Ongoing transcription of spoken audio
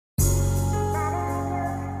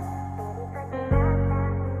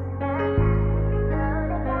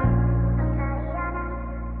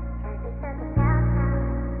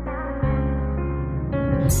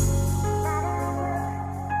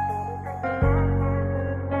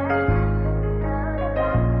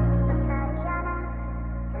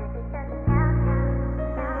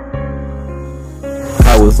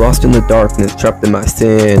was lost in the darkness, trapped in my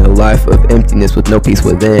sin, a life of emptiness with no peace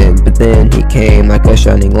within. But then he came like a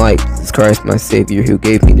shining light, Jesus Christ my Savior, who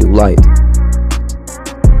gave me new light.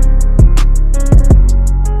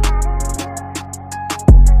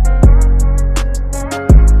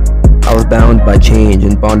 I was bound by change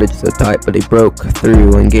and bondage so tight, but he broke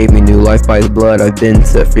through and gave me new life by his blood. I've been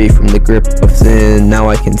set free from the grip of sin, now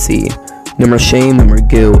I can see. No more shame, no more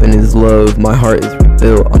guilt, in his love my heart is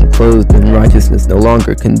rebuilt. I'm clothed in righteousness, no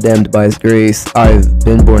longer condemned by his grace. I've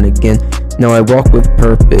been born again, now I walk with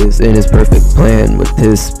purpose in his perfect plan. With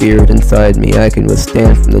his spirit inside me I can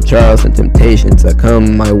withstand from the trials and temptations that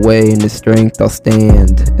come my way. In his strength I'll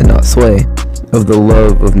stand and not sway, of the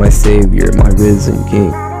love of my Savior, my risen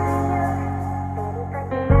King.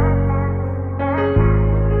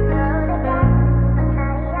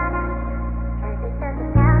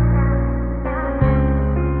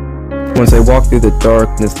 Once I walked through the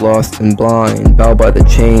darkness, lost and blind, bound by the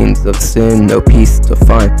chains of sin, no peace to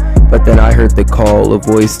find. But then I heard the call, a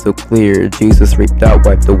voice so clear, Jesus reaped out,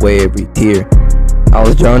 wiped away every tear. I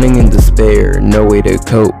was drowning in despair, no way to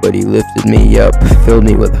cope, but he lifted me up, filled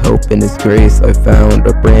me with hope. In his grace I found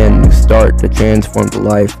a brand new start, a transformed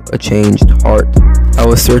life, a changed heart. I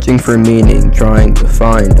was searching for meaning, trying to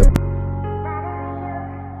find a